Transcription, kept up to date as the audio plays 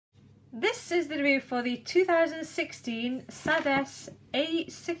This is the review for the 2016 SADES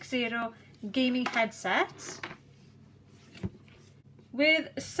A60 gaming headset with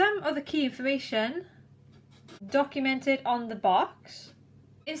some of the key information documented on the box.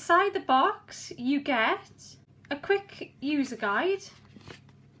 Inside the box you get a quick user guide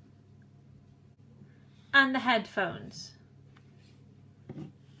and the headphones.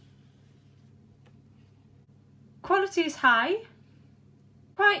 Quality is high,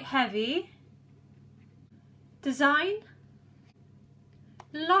 quite heavy. Design,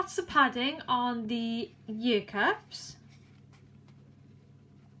 lots of padding on the ear cups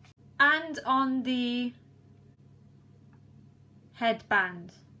and on the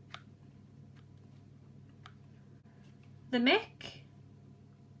headband. The mic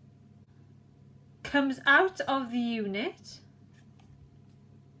comes out of the unit.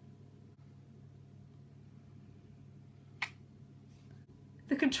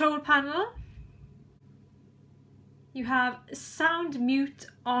 The control panel, you have sound mute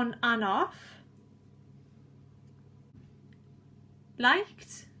on and off,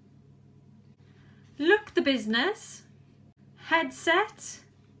 liked, look the business, headset,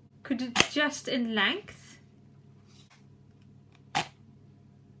 could adjust in length,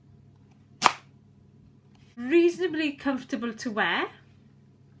 reasonably comfortable to wear,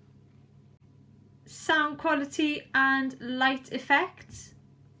 sound quality and light effects.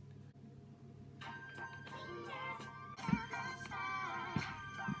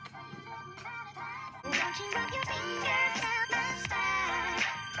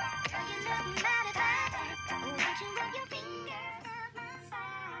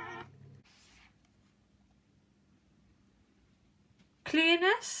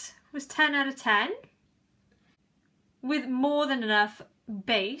 Clearness was 10 out of 10 with more than enough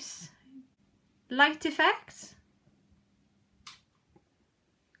bass. Light effects,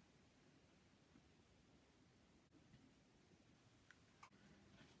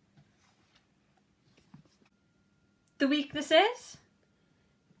 the weaknesses,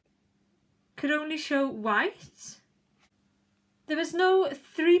 could only show white. There was no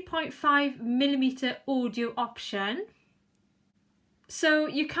 3.5mm audio option, so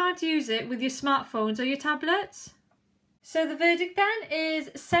you can't use it with your smartphones or your tablets. So the verdict then is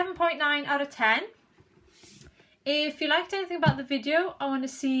 7.9 out of 10. If you liked anything about the video, I want to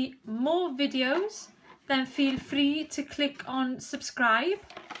see more videos, then feel free to click on subscribe,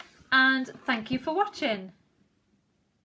 and thank you for watching.